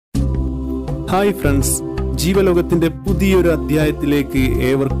Hi friends, ജീവലോകത്തിന്റെ പുതിയൊരു അധ്യായത്തിലേക്ക്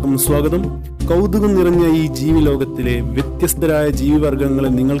ഏവർക്കും സ്വാഗതം. കൗതുകം നിറഞ്ഞ ഈ ജീവിലോകത്തിലെ വ്യത്യസ്തരായ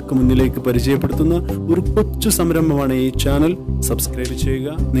ജീവിവർഗങ്ങളെ നിങ്ങൾക്ക് മുന്നിലേക്ക് പരിചയപ്പെടുത്തുന്ന ഒരു കൊച്ചു സംരംഭമാണ് ഈ ചാനൽ. സബ്സ്ക്രൈബ്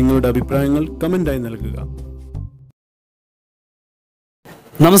ചെയ്യുക, നിങ്ങളുടെ അഭിപ്രായങ്ങൾ കമന്റായി നൽകുക.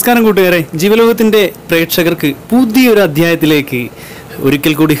 നമസ്കാരം കൂട്ടുകാരെ, ജീവലോകത്തിന്റെ പ്രേക്ഷകർക്ക് പുതിയൊരു അധ്യായത്തിലേക്ക്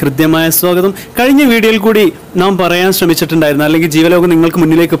ഒരിക്കൽ കൂടി ഹൃദ്യമായ സ്വാഗതം. കഴിഞ്ഞ വീഡിയോയിൽ കൂടി നാം പറയാൻ ശ്രമിച്ചിട്ടുണ്ടായിരുന്നു, അല്ലെങ്കിൽ ജീവലോകം നിങ്ങൾക്ക്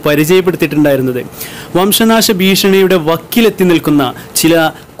മുന്നിലേക്ക് പരിചയപ്പെടുത്തിയിട്ടുണ്ടായിരുന്നത് വംശനാശ ഭീഷണിയുടെ വക്കിലെത്തി നിൽക്കുന്ന ചില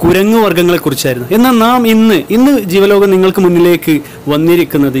കുരങ്ങു വർഗ്ഗങ്ങളെ കുറിച്ചായിരുന്നു. എന്നാൽ നാം ഇന്ന് ജീവലോകം നിങ്ങൾക്ക് മുന്നിലേക്ക്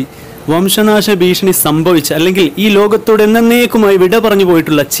വന്നിരിക്കുന്നത് വംശനാശ ഭീഷണി സംഭവിച്ച, അല്ലെങ്കിൽ ഈ ലോകത്തോട് എന്നേക്കുമായി വിട പറഞ്ഞു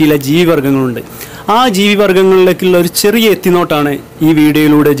പോയിട്ടുള്ള ചില ജീവിവർഗ്ഗങ്ങളുണ്ട്. ആ ജീവിവർഗ്ഗങ്ങളിലേക്കുള്ള ഒരു ചെറിയ എത്തിനോട്ടാണ് ഈ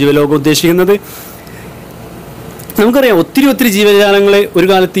വീഡിയോയിലൂടെ ജീവലോകം ഉദ്ദേശിക്കുന്നത്. നമുക്കറിയാം, ഒത്തിരി ജീവജാലങ്ങളെ ഒരു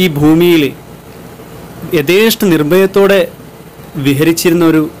കാലത്ത് ഈ ഭൂമിയിൽ യഥേഷ്ട നിർഭയത്തോടെ വിഹരിച്ചിരുന്ന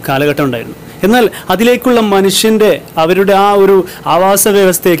ഒരു കാലഘട്ടം ഉണ്ടായിരുന്നു. എന്നാൽ അതിലേക്കുള്ള അവരുടെ ആ ഒരു ആവാസ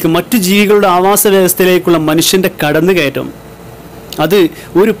വ്യവസ്ഥയിലേക്ക്, മറ്റു ജീവികളുടെ ആവാസ വ്യവസ്ഥയിലേക്കുള്ള മനുഷ്യൻ്റെ കടന്നുകയറ്റം, അത്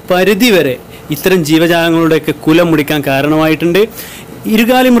ഒരു പരിധിവരെ ഇത്തരം ജീവജാലങ്ങളുടെയൊക്കെ കുലം മുടിക്കാൻ കാരണമായിട്ടുണ്ട്.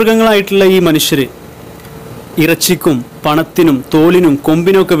 ഇരുകാലി മൃഗങ്ങളായിട്ടുള്ള ഈ മനുഷ്യർ ഇറച്ചിക്കും പണത്തിനും തോലിനും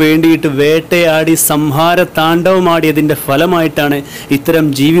കൊമ്പിനൊക്കെ വേണ്ടിയിട്ട് വേട്ടയാടി സംഹാര താണ്ഡവമാടിയതിൻ്റെ ഫലമായിട്ടാണ് ഇത്തരം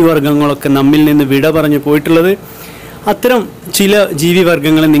ജീവിവർഗങ്ങളൊക്കെ നമ്മിൽ നിന്ന് വിട പറഞ്ഞു പോയിട്ടുള്ളത്. അത്തരം ചില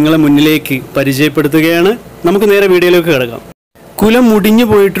ജീവിവർഗങ്ങളെ നിങ്ങളെ മുന്നിലേക്ക് പരിചയപ്പെടുത്തുകയാണ്. നമുക്ക് നേരെ വീഡിയോയിലേക്ക് കിടക്കാം. കുലം മുടിഞ്ഞു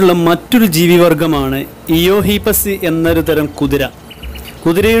പോയിട്ടുള്ള മറ്റൊരു ജീവിവർഗമാണ് ഇയോഹീപ്പസ് എന്നൊരു തരം കുതിര.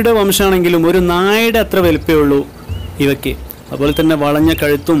 കുതിരയുടെ വംശമാണെങ്കിലും ഒരു നായയുടെ അത്ര വലിപ്പമേ ഉള്ളൂ ഇവയ്ക്ക്. അതുപോലെ തന്നെ വളഞ്ഞ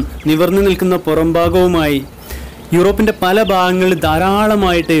കഴുത്തും നിവർന്നു നിൽക്കുന്ന പുറംഭാഗവുമായി യൂറോപ്പിൻ്റെ പല ഭാഗങ്ങളിൽ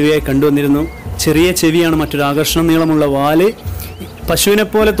ധാരാളമായിട്ട് ഇവയെ കണ്ടുവന്നിരുന്നു. ചെറിയ ചെവിയാണ് മറ്റൊരു ആകർഷണം, നീളമുള്ള വാല്, പശുവിനെ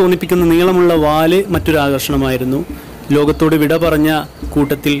പോലെ തോന്നിപ്പിക്കുന്ന നീളമുള്ള വാല് മറ്റൊരു ആകർഷണമായിരുന്നു. ലോകത്തോട് വിട പറഞ്ഞ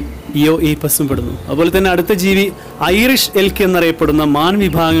കൂട്ടത്തിൽ ഇയോഹീപ്പസും പെടുന്നു. അതുപോലെ തന്നെ അടുത്ത ജീവി ഐറിഷ് എൽക്ക് എന്നറിയപ്പെടുന്ന മാൻ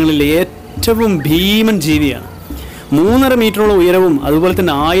വിഭാഗങ്ങളിലെ ഏറ്റവും ഭീമൻ ജീവിയാണ്. 3.5 മീറ്ററോളം ഉയരവും അതുപോലെ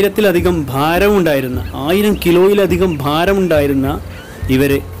തന്നെ 1000-ലധികം ഭാരവും ഉണ്ടായിരുന്ന, 1000 കിലോയിലധികം ഭാരമുണ്ടായിരുന്ന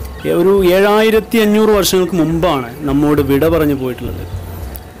ഇവർ ഒരു 7500 വർഷങ്ങൾക്ക് മുമ്പാണ് നമ്മോട് വിട പറഞ്ഞു പോയിട്ടുള്ളത്.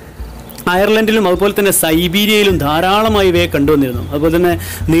 അയർലൻഡിലും അതുപോലെ തന്നെ സൈബീരിയയിലും ധാരാളമായി ഇവയെ കണ്ടുവന്നിരുന്നു. അതുപോലെ തന്നെ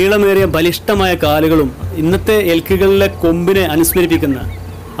നീളമേറിയ ബലിഷ്ഠമായ കാലുകളും ഇന്നത്തെ എൽക്കുകളിലെ കൊമ്പിനെ അനുസ്മരിപ്പിക്കുന്ന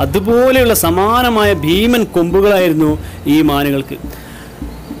അതുപോലെയുള്ള സമാനമായ ഭീമൻ കൊമ്പുകളായിരുന്നു ഈ മാനുകൾക്ക്.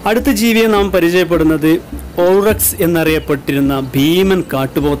 അടുത്ത ജീവിയെ നാം പരിചയപ്പെടുന്നത് ഓറക്സ് എന്നറിയപ്പെട്ടിരുന്ന ഭീമൻ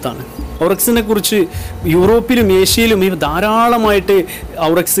കാട്ടുപോത്താണ്. ഔറക്സിനെ കുറിച്ച് യൂറോപ്പിലും ഏഷ്യയിലും ഇവ ധാരാളമായിട്ട്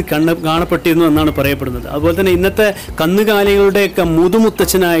ഔറക്സ് കാണപ്പെട്ടിരുന്നു എന്നാണ് പറയപ്പെടുന്നത്. അതുപോലെ തന്നെ ഇന്നത്തെ കന്നുകാലികളുടെയൊക്കെ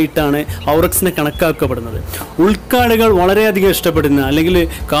മുതുമുത്തച്ഛനായിട്ടാണ് ഔറക്സിനെ കണക്കാക്കപ്പെടുന്നത്. ഉൾക്കാടുകൾ വളരെയധികം ഇഷ്ടപ്പെടുന്ന, അല്ലെങ്കിൽ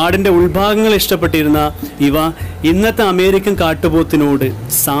കാടിൻ്റെ ഉൾഭാഗങ്ങൾ ഇഷ്ടപ്പെട്ടിരുന്ന ഇവ ഇന്നത്തെ അമേരിക്കൻ കാട്ടുപോത്തിനോട്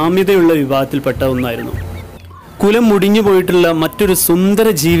സാമ്യതയുള്ള വിഭാഗത്തിൽപ്പെട്ട ഒന്നായിരുന്നു. കുലം മുടിഞ്ഞു പോയിട്ടുള്ള മറ്റൊരു സുന്ദര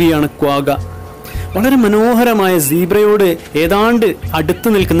ജീവിയാണ് ക്വാഗ. വളരെ മനോഹരമായ സീബ്രയോട് ഏതാണ്ട് അടുത്ത്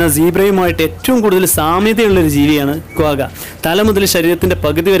നിൽക്കുന്ന, സീബ്രയുമായിട്ട് ഏറ്റവും കൂടുതൽ സാമ്യതയുള്ളൊരു ജീവിയാണ് ക്വാഗ. തല മുതൽ ശരീരത്തിൻ്റെ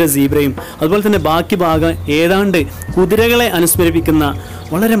പകുതി വരെ സീബ്രയും അതുപോലെ തന്നെ ബാക്കി ഭാഗം ഏതാണ്ട് കുതിരകളെ അനുസ്മരിപ്പിക്കുന്ന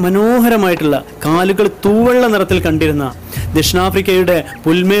വളരെ മനോഹരമായിട്ടുള്ള, കാലുകൾ തൂവെള്ള നിറത്തിൽ കണ്ടിരുന്ന, ദക്ഷിണാഫ്രിക്കയുടെ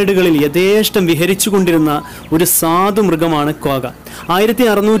പുൽമേടുകളിൽ യഥേഷ്ടം വിഹരിച്ചു കൊണ്ടിരുന്ന ഒരു സാധു മൃഗമാണ് ക്വാഗ.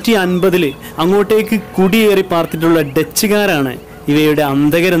 1650 അങ്ങോട്ടേക്ക് കുടിയേറി പാർത്തിട്ടുള്ള ഡച്ചുകാരാണ് ഇവയുടെ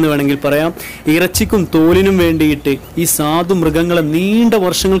അന്തകരെന്ന് വേണമെങ്കിൽ പറയാം. ഇറച്ചിക്കും തോലിനും വേണ്ടിയിട്ട് ഈ സാധു മൃഗങ്ങളെ നീണ്ട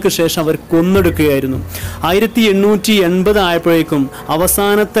വർഷങ്ങൾക്ക് ശേഷം അവർ കൊന്നെടുക്കുകയായിരുന്നു. 1880 ആയപ്പോഴേക്കും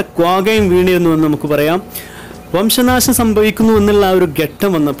അവസാനത്തെ ക്വാഗയും വീണിരുന്നു എന്ന് നമുക്ക് പറയാം. വംശനാശം സംഭവിക്കുന്നു എന്നുള്ള ആ ഒരു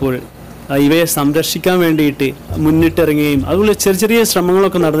ഘട്ടം വന്നപ്പോൾ ഇവയെ സംരക്ഷിക്കാൻ വേണ്ടിയിട്ട് മുന്നിട്ടിറങ്ങുകയും അതുപോലെ ചെറിയ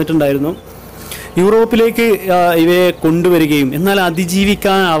ശ്രമങ്ങളൊക്കെ നടന്നിട്ടുണ്ടായിരുന്നു. യൂറോപ്പിലേക്ക് ഇവയെ കൊണ്ടുവരികയും എന്നാൽ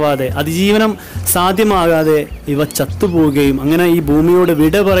അതിജീവനം സാധ്യമാകാതെ ഇവ ചത്തുപോവുകയും അങ്ങനെ ഈ ഭൂമിയോട്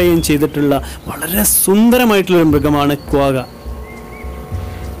വിട പറയുകയും ചെയ്തിട്ടുള്ള വളരെ സുന്ദരമായിട്ടുള്ളൊരു മൃഗമാണ് ക്വാഗ.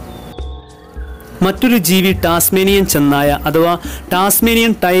 മറ്റൊരു ജീവി ടാസ്മേനിയൻ ചെന്നായ അഥവാ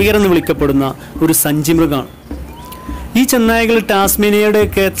ടാസ്മേനിയൻ ടൈഗർ എന്ന് വിളിക്കപ്പെടുന്ന ഒരു സഞ്ചിമൃഗമാണ്. ഈ ചെന്നായകൾ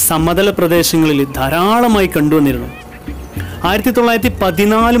ടാസ്മേനിയയുടെയൊക്കെ സമതല പ്രദേശങ്ങളിൽ ധാരാളമായി കണ്ടുവന്നിരുന്നു.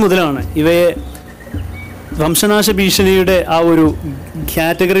 1914 മുതലാണ് ഇവയെ വംശനാശ ഭീഷണിയുടെ ആ ഒരു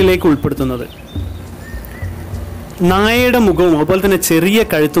കാറ്റഗറിയിലേക്ക് ഉൾപ്പെടുത്തുന്നത്. നായയുടെ മുഖവും അതുപോലെ തന്നെ ചെറിയ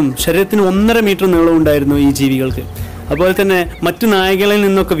കഴുത്തും ശരീരത്തിന് 1.5 മീറ്റർ നീളവും ഉണ്ടായിരുന്നു ഈ ജീവികൾക്ക്. അതുപോലെ തന്നെ മറ്റു നായകളിൽ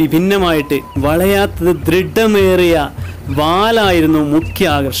നിന്നൊക്കെ വിഭിന്നമായിട്ട് വളയാത്തത് ദൃഢമേറിയ വാലായിരുന്നു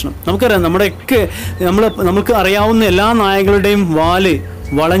മുഖ്യ ആകർഷണം. നമുക്കറിയാം, നമുക്ക് അറിയാവുന്ന എല്ലാ നായകളുടെയും വാല്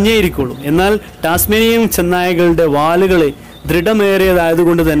വളഞ്ഞേ ഇരിക്കുള്ളൂ. എന്നാൽ ടാസ്മേനിയൻ ചെന്നായകളുടെ വാലുകൾ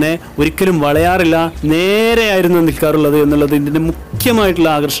ദൃഢമേറിയതായതുകൊണ്ട് തന്നെ ഒരിക്കലും വളയാറില്ല, നേരെയായിരുന്നു നിൽക്കാറുള്ളത് എന്നുള്ളത് ഇതിൻ്റെ മുഖ്യമായിട്ടുള്ള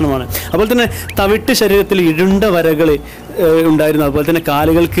ആകർഷണമാണ്. അതുപോലെ തന്നെ തവിട്ട് ശരീരത്തിൽ ഇരുണ്ട വരകൾ ഉണ്ടായിരുന്നു. അതുപോലെ തന്നെ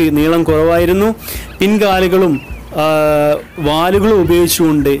കാലുകൾക്ക് നീളം കുറവായിരുന്നു. പിൻകാലുകളും വാലുകളും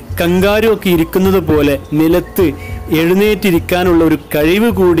ഉപയോഗിച്ചുകൊണ്ട് കങ്കാരുമൊക്കെ ഇരിക്കുന്നത് പോലെ നിലത്ത് എഴുന്നേറ്റിരിക്കാനുള്ള ഒരു കഴിവ്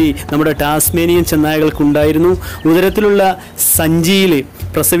കൂടി നമ്മുടെ ടാസ്മേനിയൻ ചെന്നായകൾക്കുണ്ടായിരുന്നു. ഉദരത്തിലുള്ള സഞ്ചിയിൽ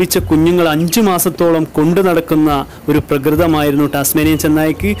പ്രസവിച്ച കുഞ്ഞുങ്ങൾ 5 മാസത്തോളം കൊണ്ടു നടക്കുന്ന ഒരു പ്രകൃതമായിരുന്നു ടാസ്മേനിയൻ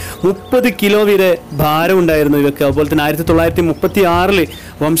ചെന്നായ്ക്ക്. 30 കിലോ വരെ ഭാരം ഉണ്ടായിരുന്നു ഇവയ്ക്ക്. അതുപോലെ തന്നെ 1936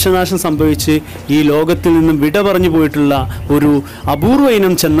 വംശനാശം സംഭവിച്ച് ഈ ലോകത്തിൽ നിന്നും വിട പറഞ്ഞു പോയിട്ടുള്ള ഒരു അപൂർവ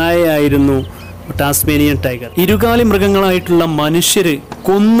ഇനം ചെന്നായയായിരുന്നു ടാസ്മേനിയൻ ടൈഗർ. ഇരുകാലി മൃഗങ്ങളായിട്ടുള്ള മനുഷ്യര്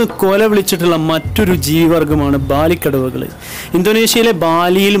കൊന്നു കൊല വിളിച്ചിട്ടുള്ള മറ്റൊരു ജീവിവർഗമാണ് ബാലിക്കടുവകൾ. ഇന്തോനേഷ്യയിലെ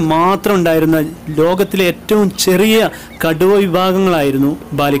ബാലിയിൽ മാത്രം ഉണ്ടായിരുന്ന ലോകത്തിലെ ഏറ്റവും ചെറിയ കടുവ വിഭാഗങ്ങളായിരുന്നു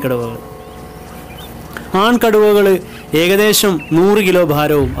ബാലിക്കടുവകൾ. ആൺകടുവകൾ ഏകദേശം 100 കിലോ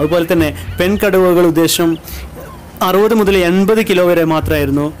ഭാരവും അതുപോലെ തന്നെ പെൺകടുവകൾ ഉദ്ദേശം 60 മുതൽ 80 കിലോ വരെ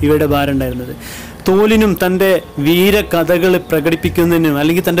മാത്രമായിരുന്നു ഇവയുടെ ഭാരം ഉണ്ടായിരുന്നത്. തോലിനും തൻ്റെ വീരകഥകൾ പ്രകടിപ്പിക്കുന്നതിനും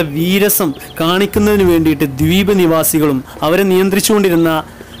അല്ലെങ്കിൽ തൻ്റെ വീരസം കാണിക്കുന്നതിന് വേണ്ടിയിട്ട് ദ്വീപ് നിവാസികളും അവരെ നിയന്ത്രിച്ചുകൊണ്ടിരുന്ന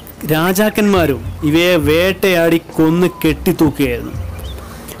രാജാക്കന്മാരും ഇവയെ വേട്ടയാടി കൊന്ന് കെട്ടിത്തൂക്കുകയായിരുന്നു.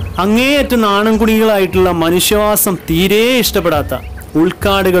 അങ്ങേയറ്റം നാണംകുടികളായിട്ടുള്ള മനുഷ്യവാസം തീരെ ഇഷ്ടപ്പെടാത്ത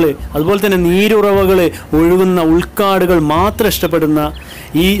ഉൾക്കാടുകൾ, അതുപോലെ തന്നെ നീരുറവകൾ ഒഴുകുന്ന ഉൾക്കാടുകൾ മാത്രം ഇഷ്ടപ്പെടുന്ന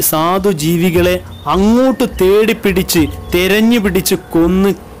ഈ സാധു ജീവികളെ അങ്ങോട്ട് തേടിപ്പിടിച്ച് തെരഞ്ഞു പിടിച്ച്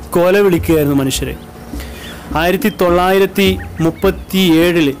കൊന്ന് കൊല വിളിക്കുകയായിരുന്നു മനുഷ്യരെ.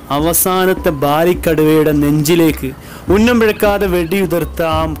 1937 അവസാനത്തെ ബാലിക്കടുവയുടെ നെഞ്ചിലേക്ക് ഉന്നം പിഴക്കാതെ വെടിയുതിർത്ത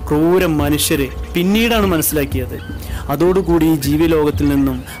ആ ക്രൂര മനുഷ്യരെ പിന്നീടാണ് മനസ്സിലാക്കിയത്. അതോടുകൂടി ഈ ജീവിലോകത്തിൽ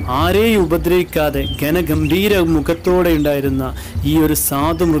നിന്നും ആരെയും ഉപദ്രവിക്കാതെ ഘനഗംഭീര മുഖത്തോടെ ഉണ്ടായിരുന്ന ഈ ഒരു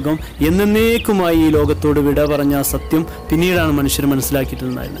സാധുമൃഗം എന്നേക്കുമായി ഈ ലോകത്തോട് വിട പറഞ്ഞ സത്യം പിന്നീടാണ് മനുഷ്യർ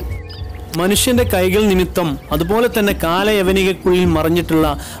മനസ്സിലാക്കിയിട്ടുണ്ടായിരുന്നത്. മനുഷ്യൻ്റെ കൈകൾ നിമിത്തം അതുപോലെ തന്നെ കാലയവനികക്കുള്ളിൽ മറിഞ്ഞിട്ടുള്ള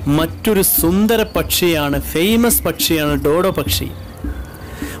മറ്റൊരു സുന്ദര പക്ഷിയാണ്, ഫേമസ് പക്ഷിയാണ് ഡോഡോ പക്ഷി.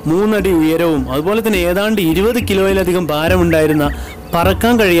 3 അടി ഉയരവും അതുപോലെ തന്നെ ഏതാണ്ട് 20 കിലോയിലധികം ഭാരമുണ്ടായിരുന്ന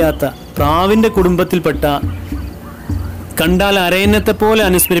പറക്കാൻ കഴിയാത്ത പ്രാവിൻ്റെ കുടുംബത്തിൽപ്പെട്ട കണ്ടാൽ അരയന്നത്തെ പോലെ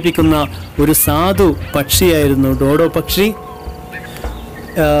അനുസ്മരിപ്പിക്കുന്ന ഒരു സാധു പക്ഷിയായിരുന്നു ഡോഡോ പക്ഷി.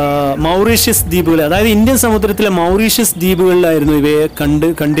 മൗറീഷ്യസ് ദ്വീപുകൾ, അതായത് ഇന്ത്യൻ സമുദ്രത്തിലെ മൗറീഷ്യസ് ദ്വീപുകളിലായിരുന്നു ഇവയെ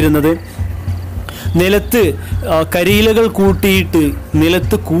കണ്ടിരുന്നത്. നിലത്ത് കരിയിലകൾ കൂട്ടിയിട്ട്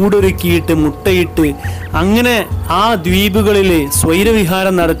നിലത്ത് കൂടൊരുക്കിയിട്ട് മുട്ടയിട്ട് അങ്ങനെ ആ ദ്വീപുകളിൽ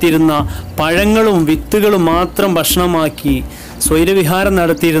സ്വൈരവിഹാരം നടത്തിയിരുന്ന പഴങ്ങളും വിത്തുകളും മാത്രം ഭക്ഷണമാക്കി സ്വൈരവിഹാരം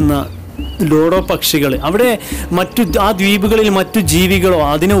നടത്തിയിരുന്ന ഡോഡോ പക്ഷികൾ. അവിടെ ആ ദ്വീപുകളിൽ മറ്റു ജീവികളോ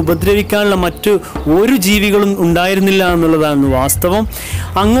അതിനെ ഉപദ്രവിക്കാനുള്ള മറ്റു ഒരു ജീവികളും ഉണ്ടായിരുന്നില്ല എന്നുള്ളതാണ് വാസ്തവം.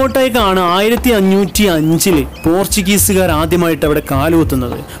 അങ്ങോട്ടേക്കാണ് 1505 പോർച്ചുഗീസുകാർ ആദ്യമായിട്ട് അവിടെ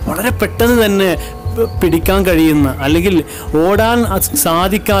കാലുകുത്തുന്നത്. വളരെ പെട്ടെന്ന് തന്നെ പിടിക്കാൻ കഴിയുന്ന അല്ലെങ്കിൽ ഓടാൻ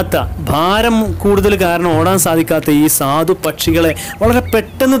സാധിക്കാത്ത, ഭാരം കൂടുതൽ കാരണം ഓടാൻ സാധിക്കാത്ത ഈ സാധു പക്ഷികളെ വളരെ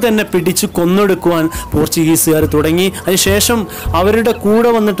പെട്ടെന്ന് തന്നെ പിടിച്ചു കൊന്നൊടുക്കുവാൻ പോർച്ചുഗീസുകാർ തുടങ്ങി. അതിനുശേഷം അവരുടെ കൂടെ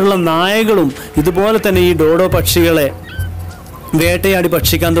വന്നിട്ടുള്ള നായകളും ഇതുപോലെ തന്നെ ഈ ഡോഡോ പക്ഷികളെ വേട്ടയാടി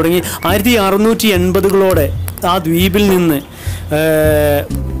ഭക്ഷിക്കാൻ തുടങ്ങി. 1680കളോടെ ആ ദ്വീപിൽ നിന്ന്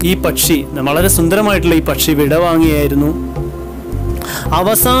ഈ പക്ഷി, വളരെ സുന്ദരമായിട്ടുള്ള ഈ പക്ഷി വിടവാങ്ങിയായിരുന്നു.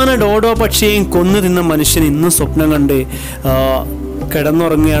 അവസാന ഡോഡോ പക്ഷിയെയും കൊന്നു തിന്ന മനുഷ്യൻ ഇന്നും സ്വപ്നം കണ്ട്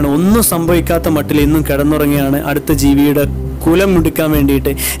കിടന്നുറങ്ങുകയാണ്. ഒന്നും സംഭവിക്കാത്ത മട്ടിൽ ഇന്നും കിടന്നുറങ്ങുകയാണ് അടുത്ത ജീവിയുടെ കുലം മുടിക്കാൻ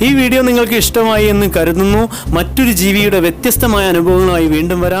വേണ്ടിയിട്ട്. ഈ വീഡിയോ നിങ്ങൾക്ക് ഇഷ്ടമായി എന്ന് കരുതുന്നു. മറ്റൊരു ജീവിയുടെ വ്യത്യസ്തമായ അനുഭവങ്ങളുമായി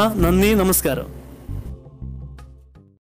വീണ്ടും വരാം. നന്ദി, നമസ്കാരം.